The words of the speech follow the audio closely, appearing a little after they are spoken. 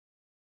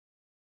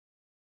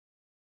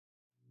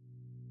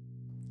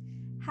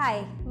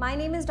Hi, my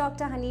name is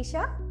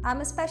Dr.Haneesha.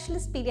 I'm a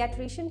specialist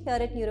pediatrician here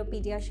at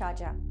Neuropedia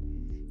Sharjah.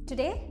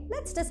 Today,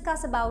 let's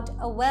discuss about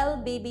a well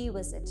baby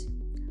visit.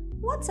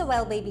 What's a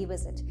well baby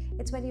visit?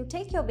 It's when you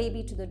take your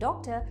baby to the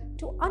doctor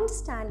to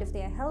understand if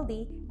they are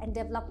healthy and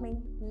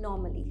developing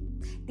normally.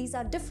 These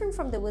are different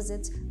from the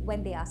visits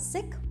when they are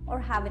sick or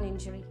have an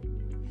injury.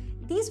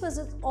 These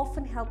visits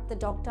often help the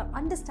doctor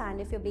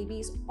understand if your baby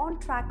is on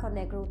track on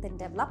their growth and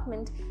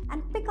development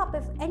and pick up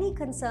if any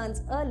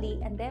concerns early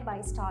and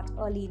thereby start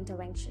early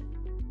intervention.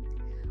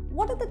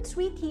 What are the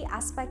three key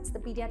aspects the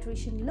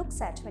pediatrician looks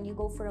at when you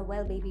go for a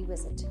well baby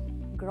visit?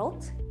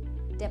 Growth,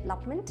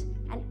 development,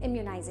 and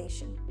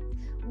immunization.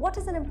 What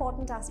is an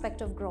important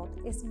aspect of growth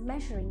is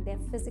measuring their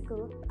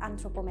physical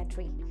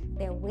anthropometry,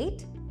 their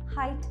weight,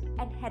 height,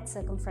 and head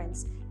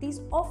circumference.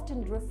 These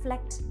often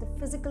reflect the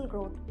physical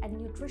growth and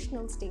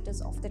nutritional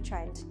status of the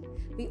child.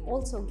 We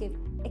also give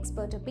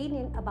expert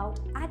opinion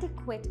about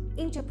adequate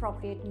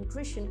age-appropriate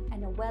nutrition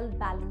and a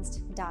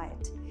well-balanced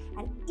diet.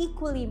 And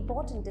equally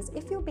important is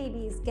if your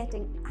baby is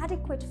getting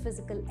adequate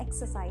physical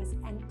exercise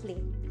and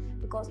play,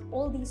 because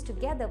all these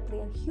together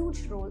play a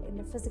huge role in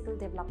the physical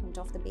development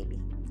of the baby.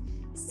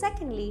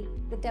 Secondly,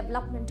 the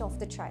development of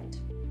the child.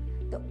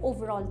 The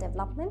overall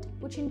development,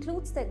 which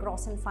includes their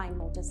gross and fine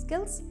motor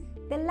skills,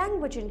 their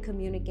language and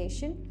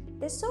communication,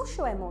 their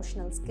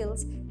socio-emotional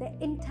skills, their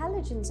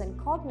intelligence and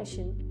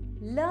cognition,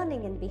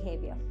 learning and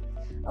behavior.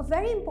 A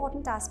very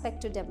important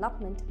aspect to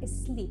development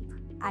is sleep.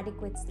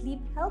 Adequate sleep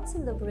helps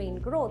in the brain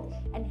growth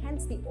and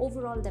hence the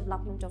overall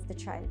development of the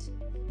child.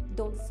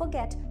 Don't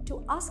forget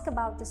to ask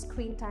about the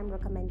screen time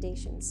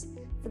recommendations.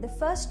 For the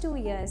first 2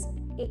 years,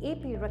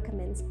 AAP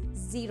recommends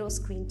 0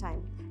 screen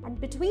time, and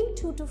between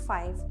 2 to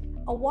 5,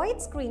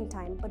 avoid screen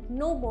time but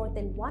no more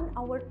than 1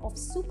 hour of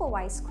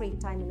supervised screen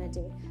time in a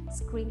day.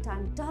 Screen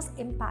time does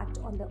impact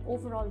on the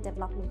overall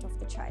development of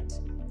the child.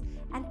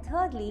 And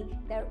thirdly,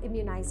 there are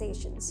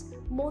immunizations.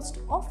 Most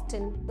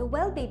often, the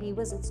well baby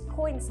visits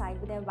coincide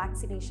with their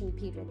vaccination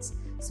periods.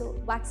 So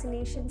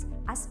vaccinations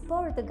as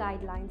per the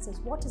guidelines is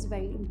what is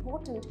very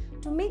important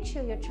to make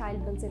sure your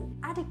child builds an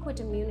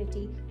adequate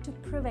immunity to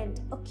prevent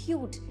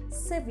acute,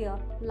 severe,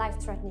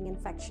 life-threatening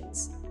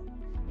infections.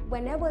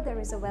 Whenever there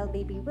is a well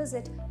baby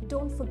visit,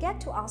 don't forget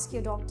to ask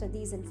your doctor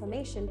these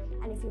information,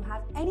 and if you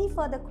have any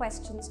further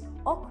questions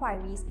or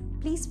queries,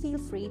 please feel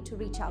free to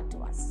reach out to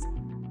us.